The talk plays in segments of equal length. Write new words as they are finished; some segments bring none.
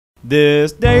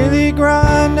This daily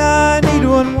grind I need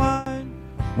to unwind.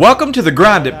 Welcome to the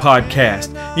Grind It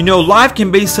Podcast. You know, life can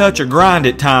be such a grind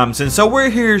at times, and so we're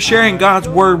here sharing God's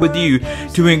Word with you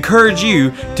to encourage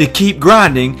you to keep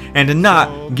grinding and to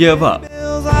not give up.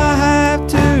 Bills I have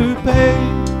to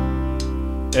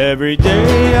pay. Every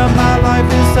day of my life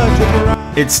is such a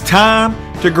grind. It's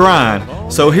time to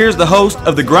grind. So here's the host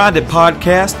of the Grind It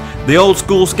Podcast, the old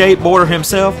school skateboarder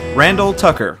himself, Randall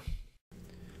Tucker.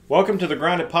 Welcome to the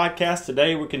Grind It Podcast.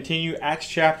 Today we continue Acts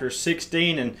chapter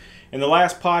 16, and in the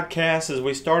last podcast, as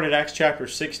we started Acts chapter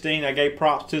 16, I gave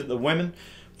props to the women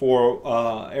for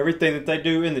everything that they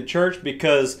do in the church,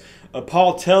 because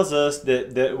Paul tells us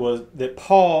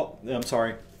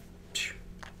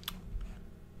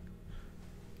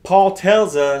Paul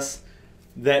tells us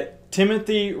that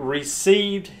Timothy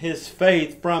received his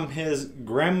faith from his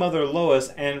grandmother Lois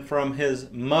and from his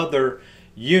mother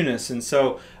Eunice. And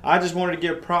so I just wanted to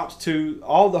give props to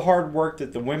all the hard work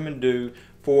that the women do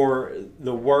for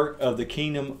the work of the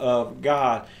kingdom of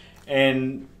God.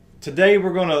 And today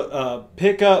we're going to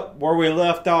pick up where we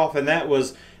left off, and that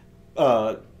was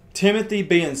Timothy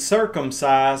being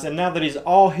circumcised. And now that he's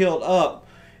all healed up,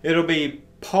 it'll be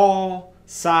Paul,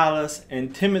 Silas,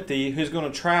 and Timothy who's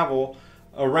going to travel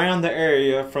around the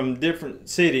area from different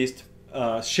cities,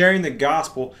 sharing the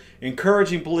gospel,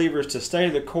 encouraging believers to stay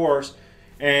the course.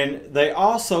 And they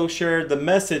also shared the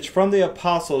message from the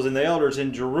apostles and the elders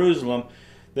in Jerusalem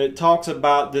that talks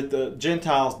about that the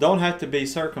Gentiles don't have to be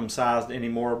circumcised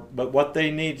anymore, but what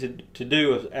they need to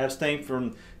do is abstain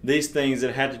from these things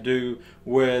that had to do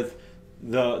with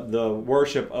the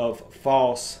worship of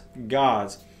false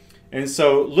gods. And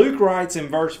so Luke writes in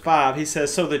verse 5, he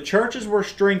says, "So the churches were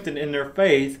strengthened in their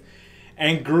faith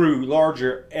and grew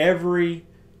larger every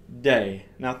day."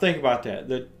 Now think about that.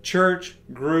 The church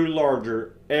grew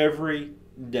larger every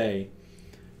day.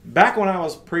 Back when I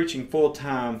was preaching full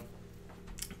time,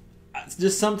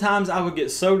 just sometimes I would get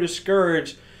so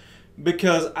discouraged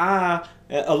because I,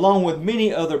 along with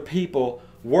many other people,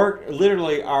 worked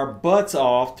literally our butts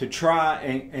off to try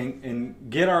and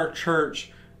get our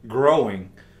church growing.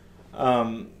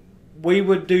 We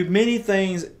would do many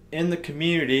things in the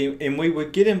community, and we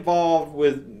would get involved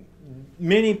with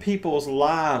many people's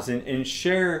lives and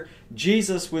share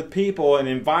Jesus with people and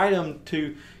invite them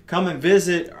to come and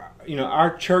visit,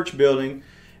 our church building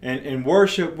and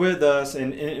worship with us.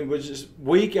 And it was just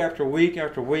week after week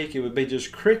after week, it would be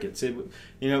just crickets. It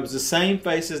was the same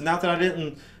faces. Not that I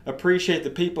didn't appreciate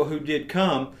the people who did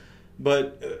come,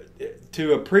 but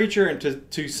to a preacher and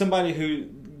to somebody who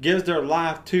gives their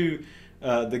life to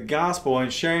the gospel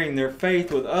and sharing their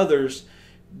faith with others,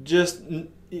 just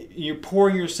you're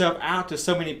pouring yourself out to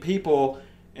so many people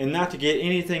and not to get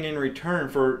anything in return,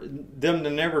 for them to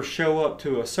never show up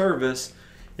to a service.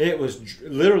 It was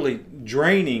literally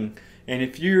draining. And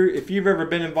if you've ever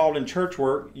been involved in church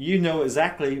work, you know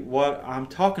exactly what I'm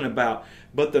talking about.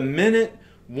 But the minute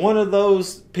one of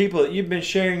those people that you've been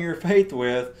sharing your faith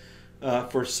with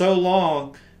for so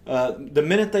long, the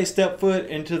minute they step foot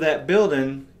into that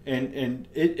building, and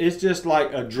it's just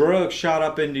like a drug shot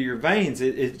up into your veins.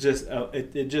 It just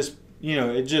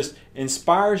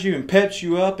inspires you and peps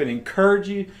you up and encourages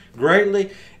you greatly,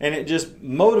 and it just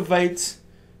motivates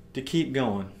to keep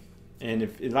going. And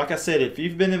like I said, if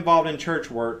you've been involved in church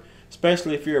work,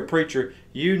 especially if you're a preacher,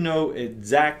 you know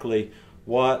exactly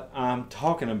what I'm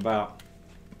talking about.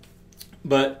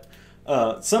 But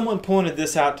someone pointed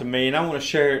this out to me, and I want to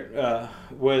share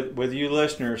it with you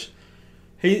listeners.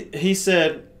 He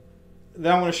said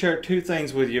that I want to share two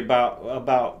things with you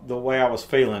about the way I was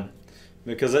feeling,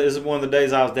 because this is one of the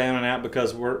days I was down and out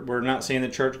because we're not seeing the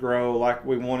church grow like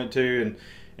we wanted to,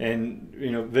 and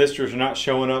visitors are not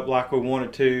showing up like we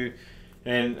wanted to,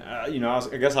 and I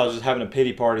guess I was just having a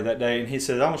pity party that day. And he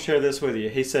said, "I want to share this with you."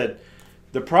 He said,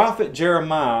 "The prophet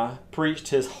Jeremiah preached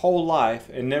his whole life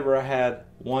and never had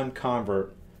one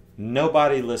convert.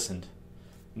 Nobody listened.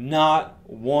 Not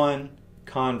one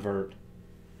convert."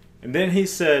 And then he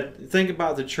said, think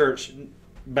about the church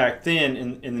back then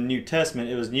in the New Testament.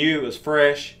 It was new, it was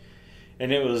fresh,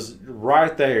 and it was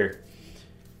right there.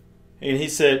 And he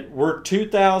said, we're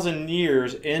 2,000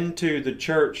 years into the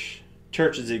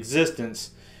church's existence,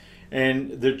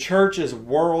 and the church is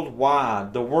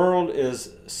worldwide. The world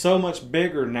is so much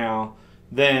bigger now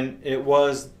than it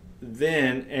was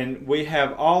then, and we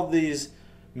have all these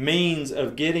means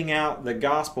of getting out the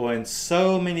gospel, and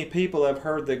so many people have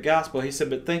heard the gospel. He said,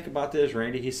 but think about this,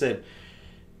 Randy. He said,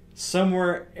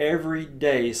 somewhere every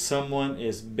day someone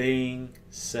is being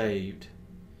saved.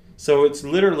 So it's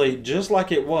literally just like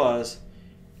it was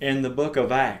in the book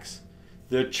of Acts.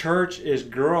 The church is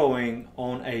growing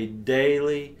on a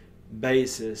daily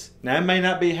basis. Now, it may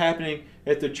not be happening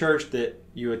at the church that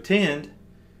you attend,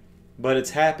 but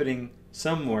it's happening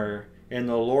somewhere in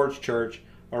the Lord's church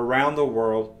around the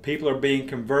world. People are being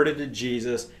converted to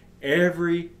Jesus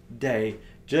every day,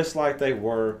 just like they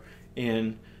were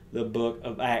in the book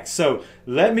of Acts. So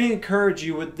let me encourage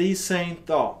you with these same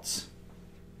thoughts.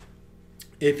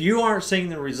 If you aren't seeing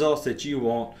the results that you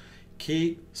want,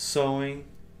 keep sowing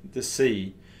the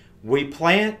seed. We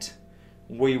plant,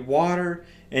 we water,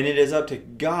 and it is up to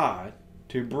God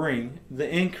to bring the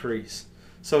increase.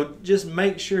 So just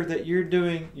make sure that you're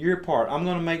doing your part. I'm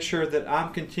going to make sure that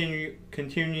I'm continuing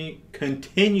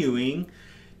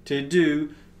to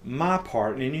do my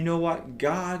part. And you know what?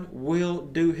 God will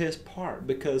do His part,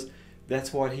 because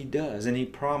that's what He does and He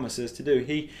promises to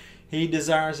do. He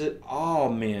desires that all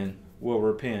men will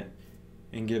repent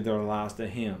and give their lives to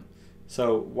Him.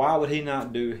 So why would He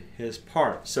not do His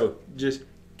part? So just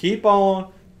keep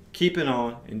on keeping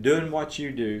on and doing what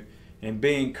you do, and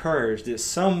be encouraged that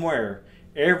somewhere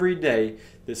every day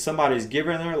that somebody's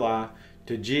giving their life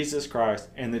to Jesus Christ,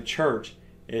 and the church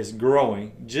is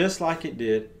growing just like it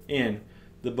did in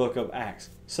the book of Acts.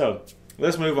 So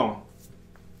let's move on.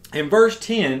 In verse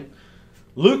 10,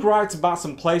 Luke writes about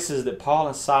some places that Paul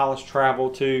and Silas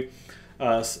traveled to,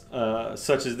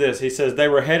 such as this. He says they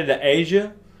were headed to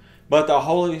Asia, but the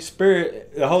Holy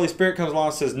Spirit comes along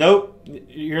and says, "Nope,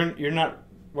 you're not.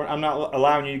 I'm not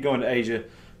allowing you to go into Asia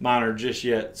Minor just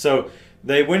yet." So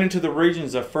they went into the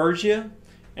regions of Phrygia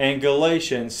and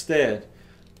Galatia instead.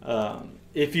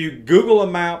 If you Google a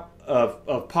map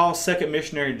of Paul's second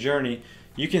missionary journey,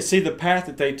 you can see the path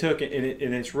that they took, and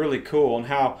it's really cool, and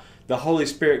how the Holy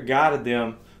Spirit guided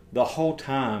them the whole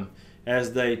time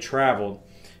as they traveled.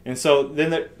 And so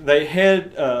then they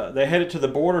headed to the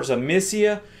borders of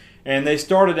Mysia, and they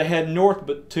started to head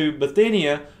north to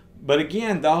Bithynia. But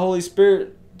again, the Holy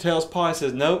Spirit tells Paul, he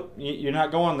says, "Nope, you're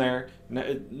not going there.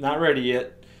 Not ready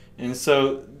yet." And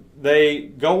so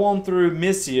they go on through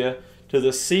Mysia to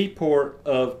the seaport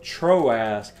of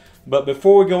Troas. But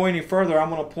before we go any further, I'm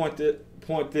going to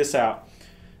point this out,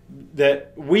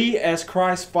 that we as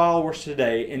Christ followers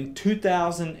today in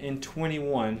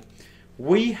 2021,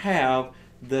 we have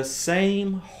the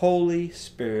same Holy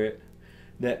Spirit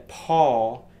that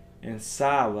Paul and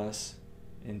Silas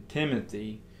and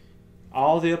Timothy,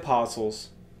 all the apostles,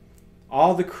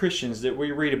 all the Christians that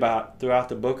we read about throughout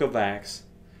the book of Acts,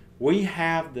 we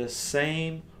have the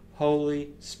same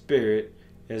Holy Spirit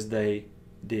as they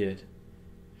did.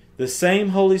 The same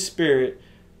Holy Spirit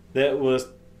that was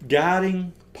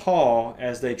guiding Paul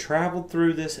as they traveled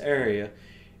through this area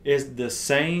is the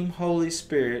same Holy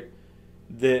Spirit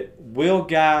that will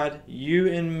guide you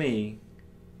and me.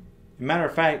 Matter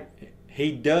of fact,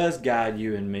 He does guide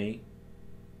you and me.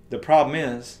 The problem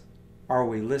is, are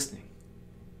we listening?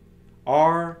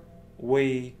 Are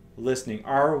we listening?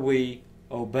 Are we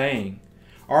obeying?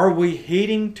 Are we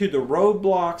heeding to the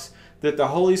roadblocks that the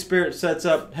Holy Spirit sets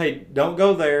up? Hey, don't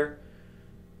go there.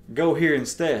 Go here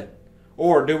instead.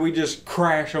 Or do we just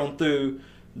crash on through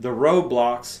the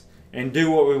roadblocks and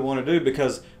do what we want to do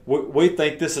because we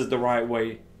think this is the right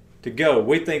way to go?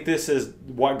 We think this is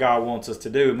what God wants us to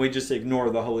do, and we just ignore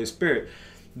the Holy Spirit.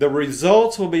 The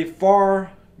results will be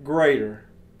far greater.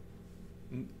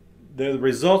 The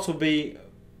results will be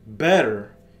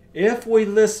better if we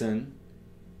listen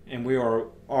and we are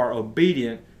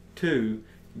obedient to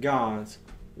God's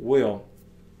will.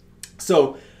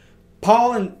 So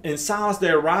Paul and Silas, they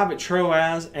arrive at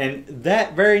Troas, and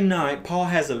that very night Paul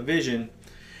has a vision.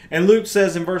 And Luke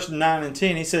says in verses 9 and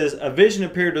 10, he says, "A vision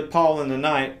appeared to Paul in the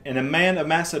night, and a man of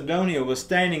Macedonia was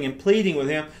standing and pleading with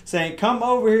him, saying, 'Come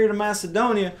over here to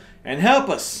Macedonia and help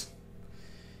us.'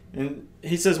 And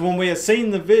he says, when we had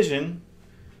seen the vision,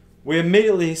 we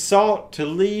immediately sought to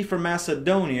leave for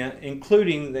Macedonia,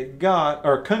 concluding that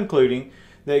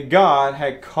God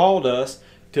had called us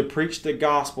to preach the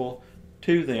gospel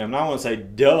to them." And I want to say,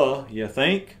 duh, you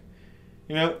think?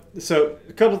 So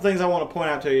a couple of things I want to point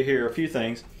out to you here, a few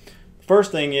things.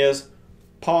 First thing is,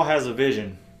 Paul has a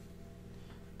vision.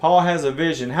 Paul has a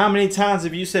vision. How many times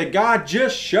have you said, "God,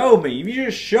 just show me. If you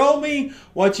just show me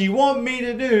what you want me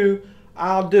to do,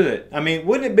 I'll do it"? I mean,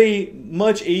 wouldn't it be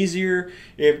much easier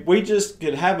if we just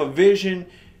could have a vision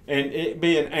and it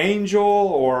be an angel,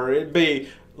 or it be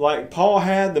like Paul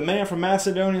had the man from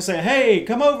Macedonia saying, "Hey,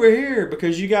 come over here,"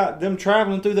 because you got them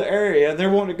traveling through the area. They're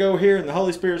wanting to go here, and the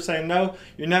Holy Spirit saying, "No,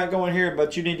 you're not going here,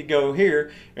 but you need to go here."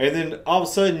 And then all of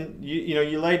a sudden,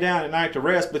 you lay down at night to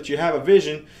rest, but you have a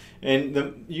vision,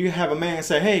 and you have a man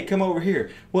say, "Hey, come over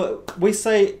here." Well, we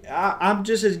say, I'm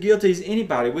just as guilty as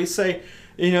anybody. We say,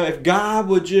 if God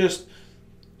would just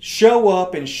show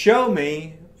up and show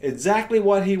me exactly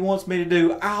what He wants me to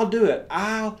do, I'll do it.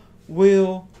 I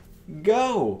will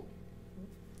go.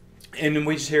 And then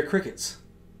we just hear crickets.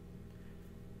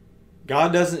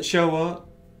 God doesn't show up.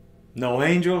 No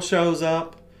angel shows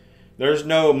up. There's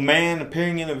no man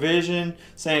appearing in a vision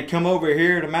saying, come over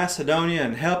here to Macedonia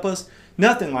and help us.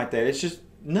 Nothing like that. It's just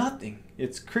nothing.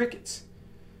 It's crickets.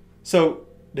 So,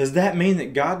 does that mean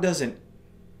that God doesn't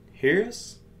hear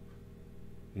us?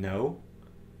 No.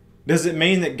 Does it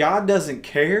mean that God doesn't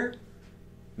care?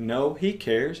 No, He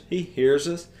cares. He hears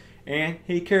us and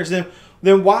He cares.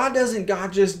 Then why doesn't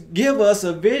God just give us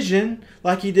a vision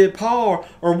like He did Paul?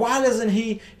 Or why doesn't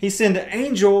He send an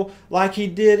angel like He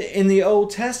did in the Old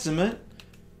Testament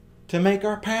to make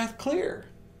our path clear?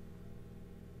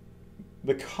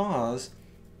 Because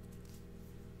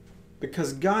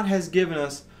God has given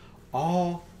us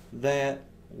all that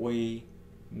we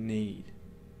need.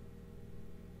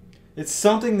 It's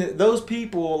something that those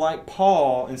people like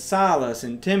Paul and Silas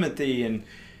and Timothy and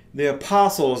the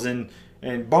apostles and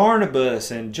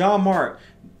Barnabas and John Mark,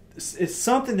 it's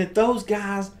something that those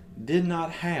guys did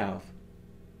not have.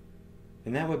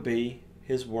 And that would be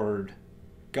His Word,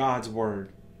 God's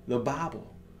Word, the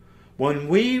Bible. When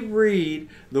we read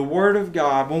the Word of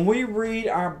God, when we read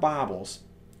our Bibles,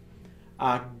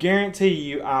 I guarantee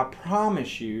you, I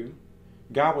promise you,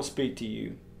 God will speak to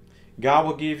you. God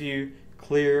will give you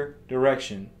clear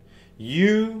direction.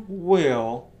 You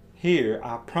will hear,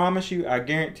 I promise you, I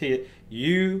guarantee it,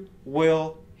 you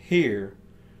will hear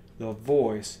the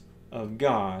voice of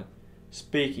God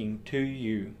speaking to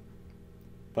you,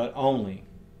 but only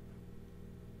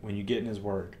when you get in His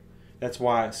Word. That's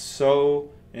why it's so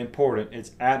important.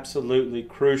 It's absolutely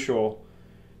crucial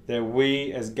that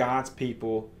we as God's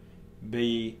people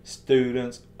be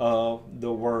students of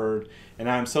the Word. And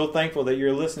I'm so thankful that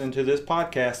you're listening to this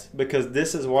podcast, because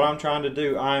this is what I'm trying to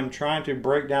do. I'm trying to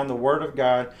break down the Word of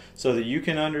God so that you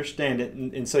can understand it,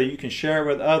 and so you can share it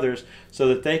with others so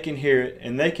that they can hear it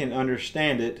and they can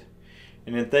understand it,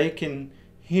 and that they can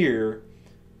hear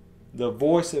the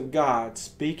voice of God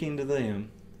speaking to them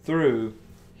through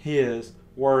His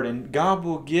Word. And God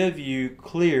will give you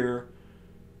clear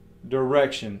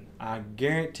direction. I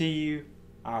guarantee you,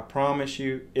 I promise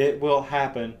you, it will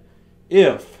happen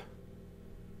if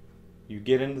you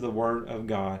get into the Word of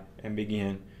God and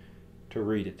begin to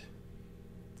read it.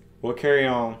 We'll carry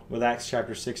on with Acts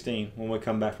chapter 16 when we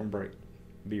come back from break.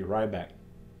 Be right back.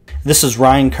 This is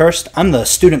Ryan Kirst. I'm the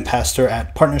student pastor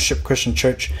at Partnership Christian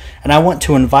Church, and I want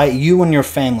to invite you and your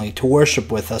family to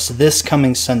worship with us this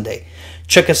coming Sunday.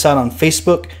 Check us out on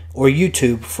Facebook or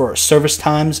YouTube for our service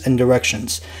times and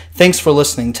directions. Thanks for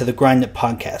listening to the Grind It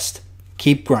Podcast.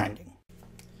 Keep grinding.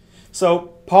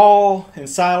 So Paul and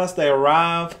Silas, they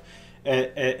arrive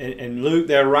and Luke,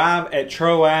 they arrive at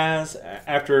Troas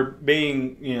after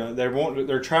being,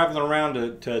 they're traveling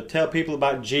around to tell people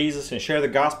about Jesus and share the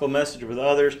gospel message with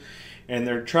others. And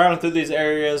they're traveling through these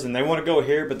areas and they want to go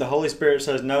here, but the Holy Spirit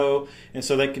says no. And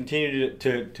so they continue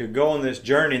to go on this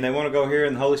journey, and they want to go here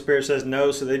and the Holy Spirit says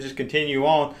no. So they just continue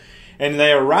on. And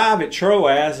they arrive at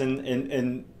Troas,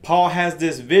 and Paul has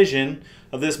this vision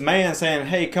of this man saying,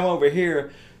 hey, come over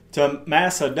here to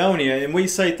Macedonia. And we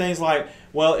say things like,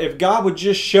 well, if God would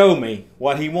just show me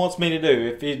what He wants me to do,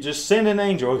 if He just send an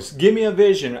angel, give me a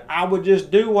vision, I would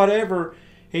just do whatever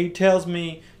He tells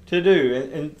me to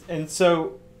do. And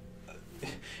so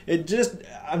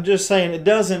I'm just saying it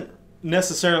doesn't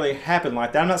necessarily happen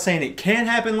like that. I'm not saying it can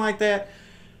happen like that,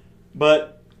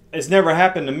 but it's never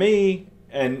happened to me.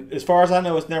 And as far as I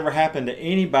know, it's never happened to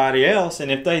anybody else. And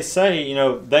if they say,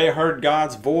 they heard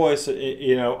God's voice,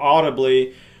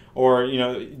 audibly, or,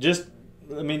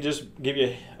 let me just give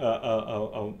you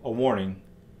a warning.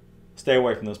 Stay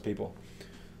away from those people.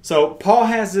 So Paul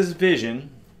has this vision.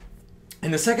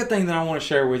 And the second thing that I want to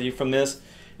share with you from this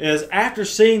is, after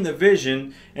seeing the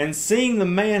vision and seeing the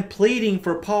man pleading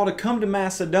for Paul to come to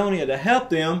Macedonia to help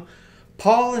them,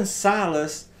 Paul and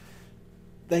Silas,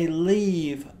 they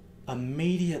leave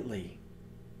immediately.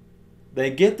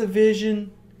 They get the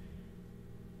vision.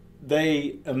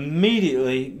 They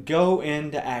immediately go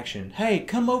into action. Hey,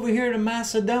 come over here to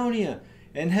Macedonia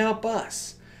and help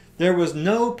us. There was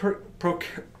no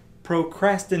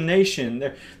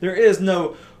procrastination. There is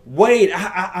no, wait,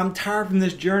 I'm tired from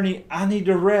this journey. I need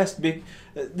to rest.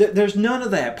 There's none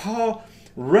of that. Paul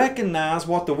recognized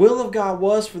what the will of God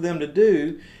was for them to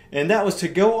do, and that was to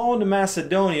go on to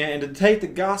Macedonia and to take the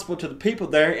gospel to the people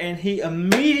there. And he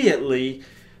immediately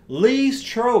leaves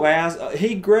Troas.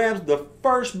 He grabs the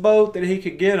first boat that he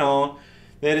could get on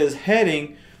that is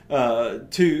heading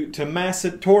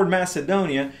toward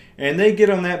Macedonia, and they get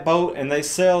on that boat and they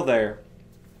sail there.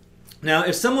 Now,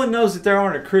 if someone knows that they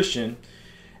aren't a Christian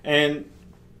And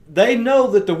they know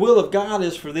that the will of God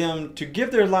is for them to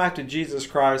give their life to Jesus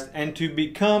Christ and to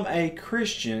become a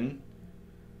Christian.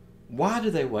 Why do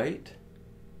they wait?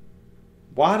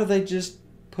 Why do they just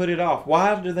put it off?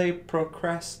 Why do they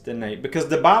procrastinate? Because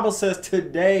the Bible says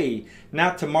today,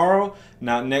 not tomorrow,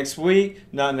 not next week,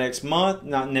 not next month,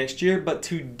 not next year, but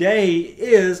today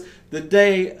is the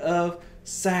day of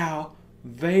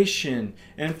salvation.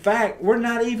 In fact, we're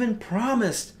not even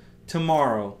promised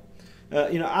tomorrow.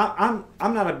 I'm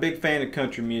not a big fan of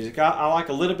country music. I like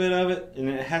a little bit of it, and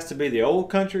it has to be the old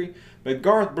country. But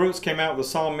Garth Brooks came out with a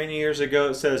song many years ago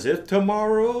that says, "If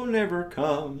tomorrow never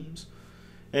comes,"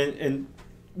 and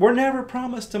we're never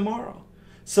promised tomorrow.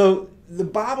 So the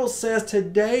Bible says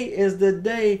today is the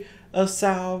day of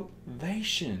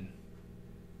salvation.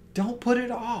 Don't put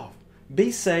it off.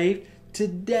 Be saved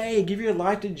today. Give your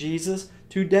life to Jesus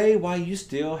today while you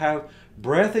still have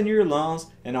breath in your lungs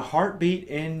and a heartbeat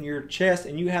in your chest,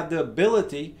 and you have the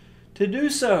ability to do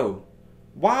so.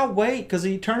 Why wait? Because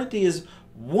eternity is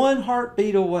one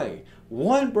heartbeat away,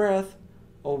 one breath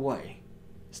away.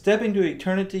 Stepping to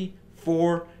eternity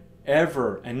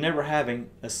forever and never having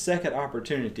a second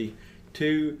opportunity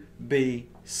to be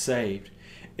saved.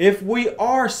 If we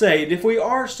are saved, if we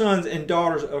are sons and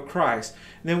daughters of Christ,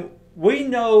 then we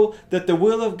know that the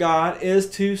will of God is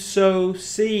to sow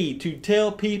seed, to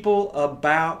tell people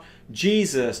about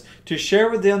Jesus, to share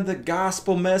with them the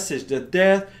gospel message, the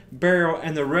death, burial,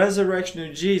 and the resurrection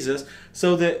of Jesus,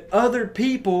 so that other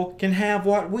people can have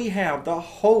what we have, the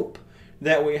hope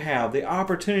that we have, the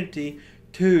opportunity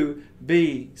to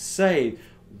be saved.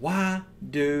 Why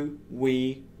do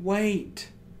we wait?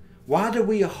 Why do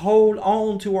we hold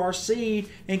on to our seed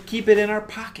and keep it in our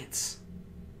pockets?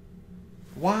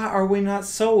 Why are we not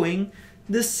sowing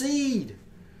the seed?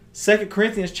 2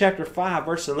 Corinthians chapter 5,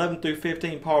 verse 11 through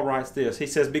 15, Paul writes this. He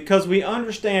says, "Because we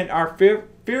understand our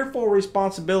fearful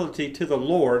responsibility to the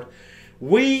Lord,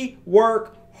 we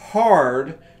work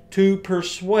hard to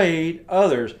persuade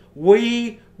others."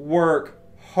 We work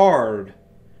hard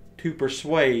to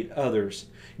persuade others.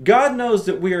 God knows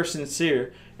that we are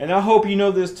sincere, and I hope you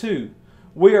know this too.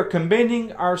 We are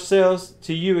commending ourselves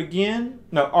to you again.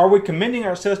 No, are we commending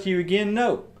ourselves to you again?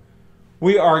 No.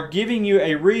 We are giving you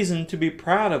a reason to be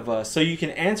proud of us, so you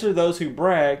can answer those who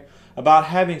brag about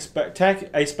having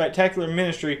a spectacular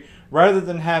ministry rather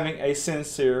than having a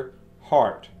sincere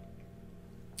heart.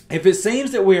 If it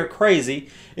seems that we are crazy,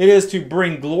 it is to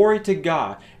bring glory to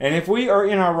God. And if we are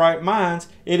in our right minds,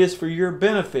 it is for your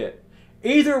benefit.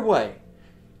 Either way,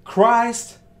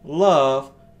 Christ's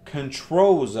love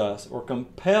controls us or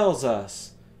compels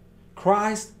us.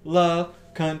 Christ's love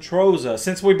controls us.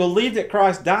 Since we believe that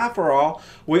Christ died for all,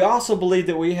 we also believe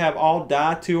that we have all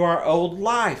died to our old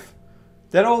life.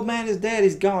 That old man is dead.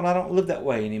 He's gone. I don't live that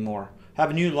way anymore. I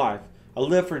have a new life. I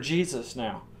live for Jesus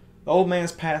now. The old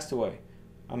man's passed away.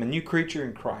 I'm a new creature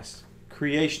in Christ.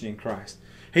 Creation in Christ.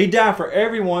 He died for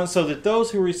everyone so that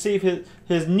those who receive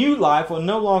his new life will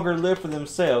no longer live for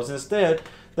themselves. Instead,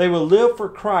 they will live for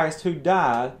Christ who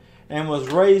died and was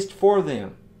raised for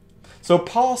them. So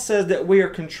Paul says that we are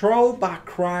controlled by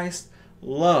Christ's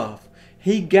love.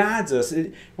 He guides us.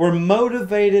 We're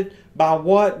motivated by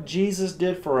what Jesus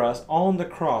did for us on the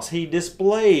cross. He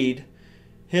displayed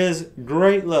His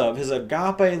great love, His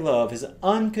agape love, His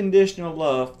unconditional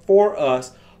love for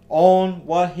us on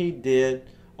what He did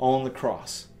on the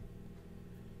cross.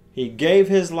 He gave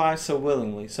His life so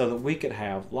willingly so that we could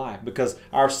have life. Because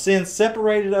our sin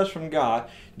separated us from God,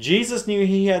 Jesus knew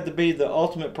He had to be the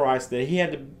ultimate price, that He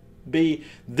had to be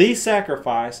the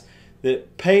sacrifice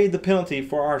that paid the penalty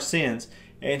for our sins.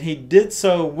 And He did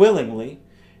so willingly.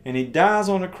 And He dies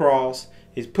on the cross.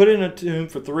 He's put in a tomb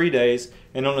for 3 days.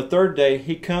 And on the third day,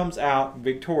 He comes out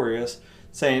victorious,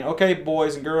 saying, "Okay,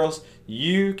 boys and girls,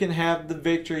 you can have the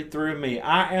victory through me.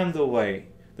 I am the way,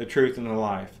 the truth, and the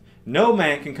life. No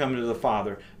man can come to the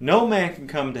Father. No man can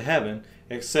come to heaven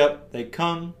except they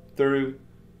come through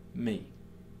me.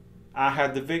 I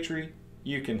have the victory.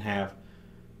 You can have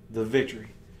the victory."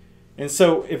 And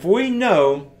so if we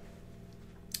know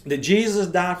that Jesus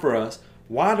died for us,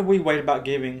 why do we wait about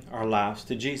giving our lives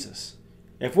to Jesus?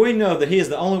 If we know that He is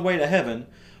the only way to heaven,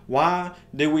 why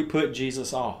do we put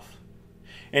Jesus off?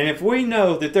 And if we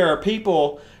know that there are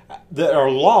people that are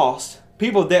lost,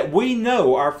 people that we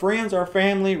know, our friends, our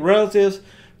family, relatives,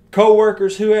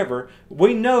 co-workers, whoever,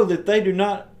 we know that they do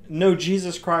not know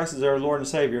Jesus Christ as their Lord and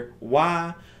Savior,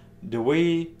 why do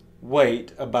we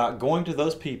wait about going to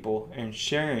those people and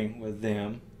sharing with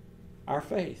them our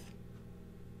faith?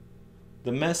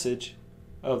 The message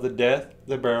of the death,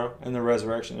 the burial, and the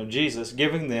resurrection of Jesus,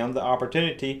 giving them the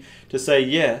opportunity to say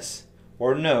yes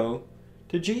or no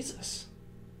to Jesus.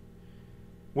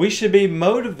 We should be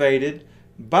motivated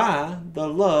by the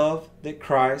love that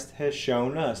Christ has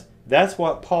shown us. That's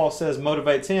what Paul says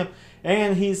motivates him.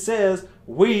 And he says,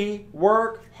 we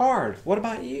work hard. What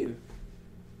about you?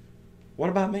 What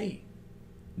about me?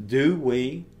 Do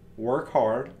we work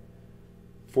hard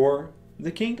for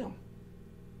the kingdom?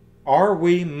 Are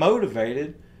we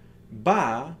motivated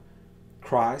by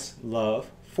Christ's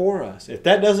love for us? If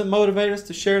that doesn't motivate us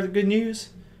to share the good news,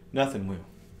 nothing will.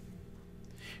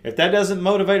 If that doesn't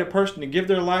motivate a person to give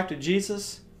their life to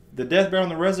Jesus, the death, burial,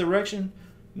 and the resurrection,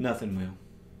 nothing will.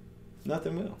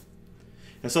 Nothing will.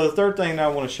 And so the third thing that I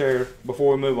want to share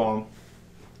before we move on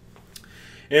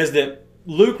is that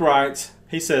Luke writes,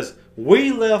 he says,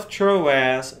 we left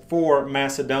Troas for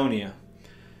Macedonia.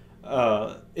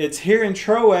 It's here in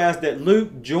Troas that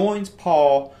Luke joins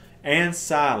Paul and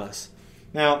Silas.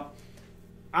 Now,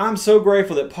 I'm so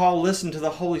grateful that Paul listened to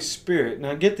the Holy Spirit.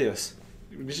 Now get this.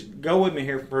 Just go with me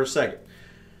here for a second.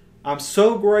 I'm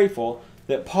so grateful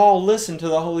that Paul listened to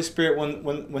the Holy Spirit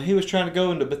when he was trying to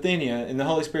go into Bithynia, and the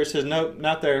Holy Spirit says, nope,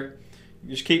 not there.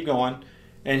 Just keep going.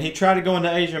 And he tried to go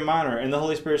into Asia Minor, and the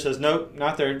Holy Spirit says, nope,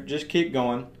 not there. Just keep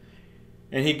going.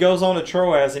 And he goes on to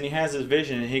Troas, and he has his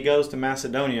vision, and he goes to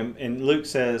Macedonia. And Luke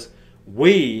says,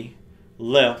 we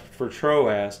left for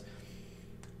Troas.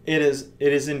 It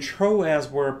is in Troas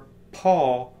where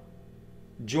Paul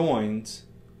joins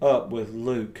up with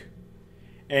Luke.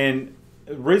 And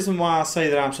the reason why I say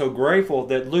that I'm so grateful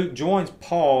that Luke joins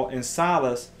Paul and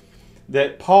Silas,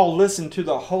 that Paul listened to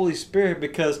the Holy Spirit,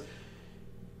 because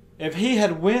if he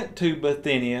had went to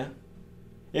Bithynia,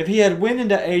 if he had went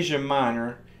into Asia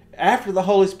Minor, after the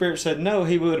Holy Spirit said no,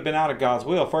 he would have been out of God's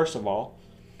will, first of all.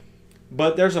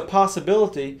 But there's a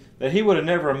possibility that he would have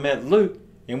never met Luke,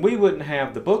 and we wouldn't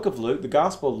have the book of Luke, the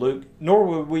Gospel of Luke, nor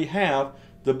would we have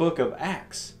the book of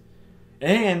Acts.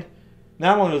 And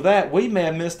not only that, we may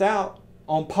have missed out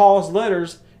on Paul's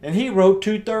letters, and he wrote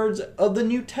 2/3 of the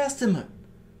New Testament.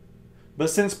 But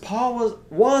since Paul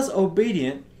was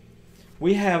obedient,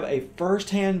 we have a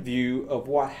first-hand view of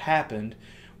what happened.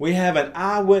 We have an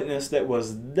eyewitness that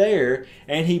was there,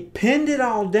 and he pinned it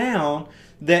all down,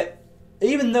 that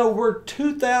even though we're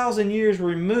 2,000 years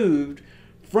removed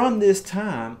from this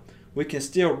time, we can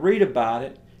still read about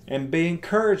it and be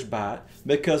encouraged by it,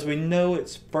 because we know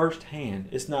it's firsthand.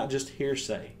 It's not just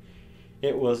hearsay.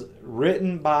 It was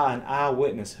written by an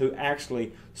eyewitness who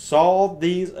actually saw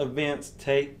these events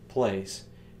take place,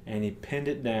 and he pinned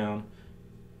it down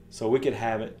so we could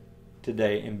have it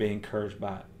today and be encouraged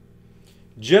by it.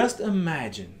 Just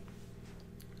imagine,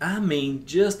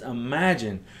 just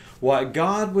imagine what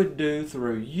God would do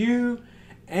through you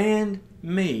and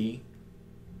me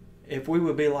if we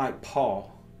would be like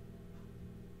Paul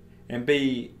and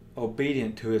be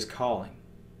obedient to his calling.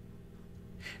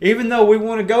 Even though we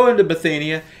want to go into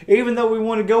Bithynia, even though we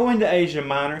want to go into Asia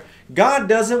Minor, God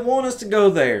doesn't want us to go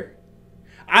there.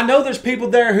 I know there's people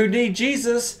there who need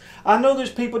Jesus. I know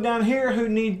there's people down here who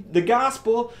need the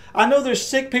gospel. I know there's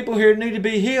sick people here who need to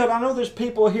be healed. I know there's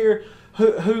people here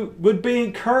who would be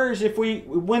encouraged if we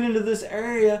went into this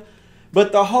area.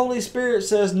 But the Holy Spirit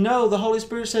says no. The Holy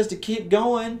Spirit says to keep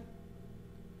going.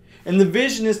 And the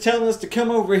vision is telling us to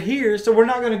come over here, so we're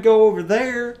not going to go over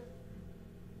there.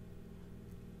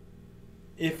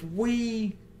 If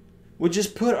we would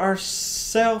just put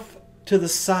ourselves to the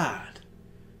side,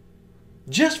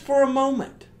 just for a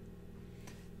moment,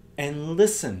 and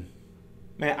listen.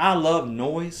 Man, I love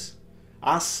noise.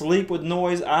 I sleep with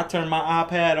noise. I turn my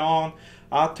iPad on.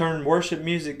 I turn worship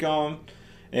music on.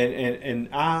 And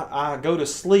I go to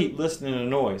sleep listening to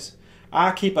noise.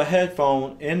 I keep a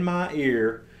headphone in my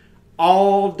ear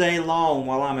all day long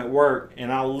while I'm at work,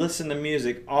 and I listen to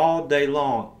music all day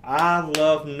long. I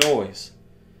love noise.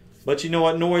 But you know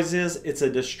what noise is? It's a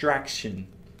distraction.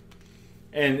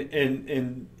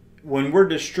 And when we're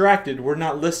distracted, we're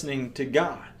not listening to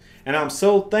God. And I'm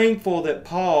so thankful that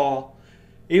Paul,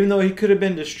 even though he could have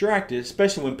been distracted,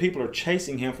 especially when people are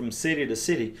chasing him from city to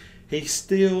city, he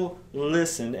still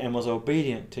listened and was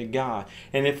obedient to God.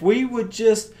 And if we would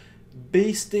just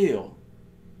be still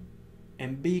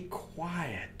and be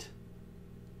quiet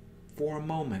for a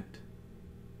moment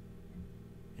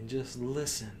and just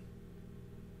listen,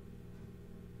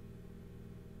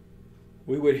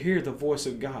 we would hear the voice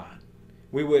of God.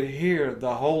 We would hear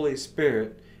the Holy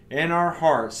Spirit in our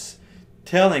hearts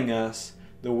telling us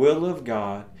the will of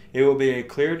God. It will be a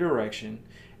clear direction.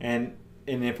 And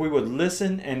if we would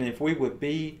listen and if we would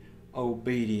be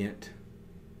obedient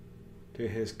to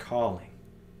his calling,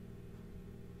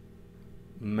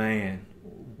 man,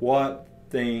 what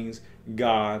things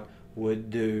God would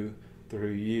do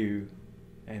through you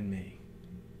and me.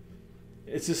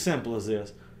 It's as simple as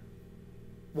this.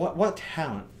 what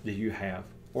talent do you have,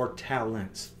 or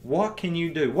talents? What can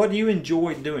you do? What do you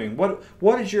enjoy doing?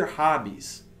 What is your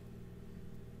hobbies?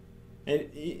 And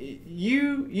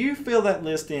you fill that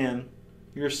list in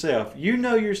yourself. You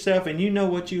know yourself, and you know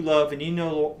what you love, and you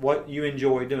know what you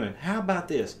enjoy doing. How about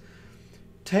this?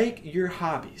 Take your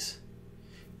hobbies,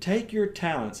 take your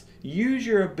talents, use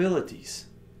your abilities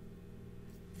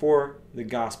for the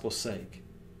gospel's sake.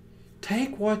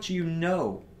 Take what you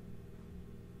know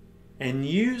and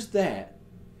use that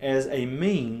as a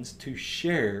means to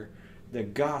share the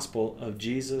gospel of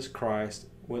Jesus Christ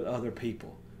with other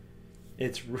people.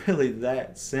 It's really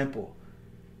that simple.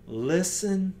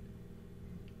 Listen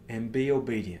and be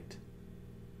obedient.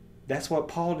 That's what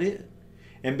Paul did.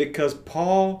 And because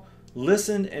Paul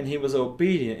listened and he was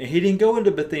obedient, and he didn't go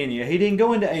into Bithynia, he didn't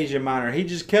go into Asia Minor, he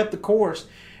just kept the course,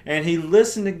 and he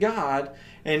listened to God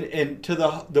and to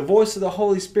the voice of the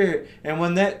Holy Spirit. And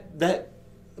when that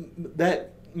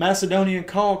Macedonian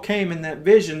call came in that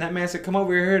vision, that man said, "Come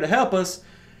over here to help us."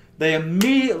 They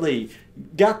immediately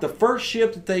got the first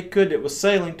ship that they could that was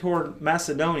sailing toward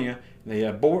Macedonia. They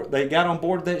got on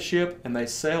board that ship and they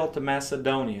sailed to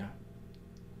Macedonia.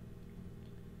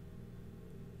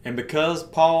 And because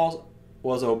Paul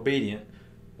was obedient,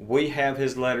 we have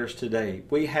his letters today.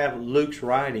 We have Luke's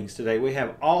writings today. We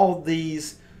have all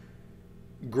these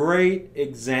great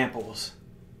examples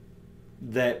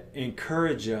that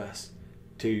encourage us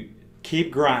to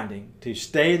keep grinding, to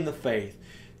stay in the faith,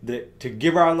 to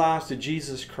give our lives to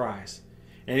Jesus Christ.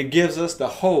 And it gives us the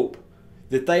hope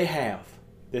that they have,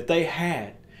 that they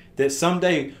had, that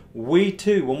someday we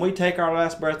too, when we take our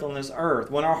last breath on this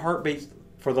earth, when our heart beats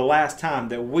for the last time,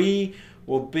 that we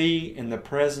will be in the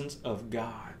presence of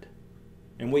God.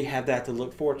 And we have that to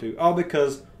look forward to, all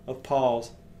because of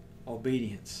Paul's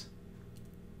obedience.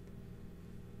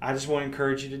 I just want to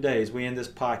encourage you today as we end this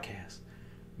podcast.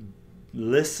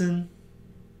 Listen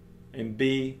and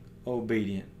be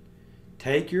obedient.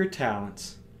 Take your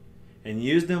talents and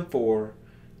use them for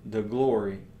the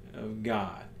glory of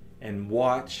God. And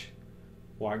watch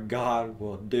what God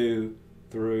will do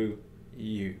through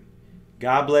you.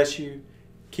 God bless you.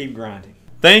 Keep grinding.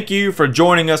 Thank you for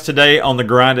joining us today on the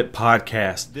Grind It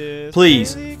Podcast.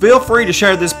 Please feel free to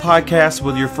share this podcast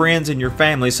with your friends and your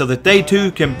family so that they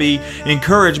too can be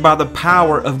encouraged by the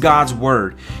power of God's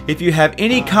Word. If you have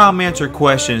any comments or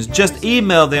questions, just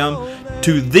email them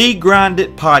to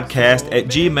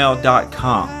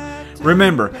thegrinditpodcast@gmail.com.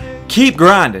 Remember, keep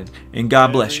grinding and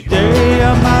God bless you. Day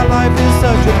of my life is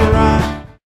such a grind.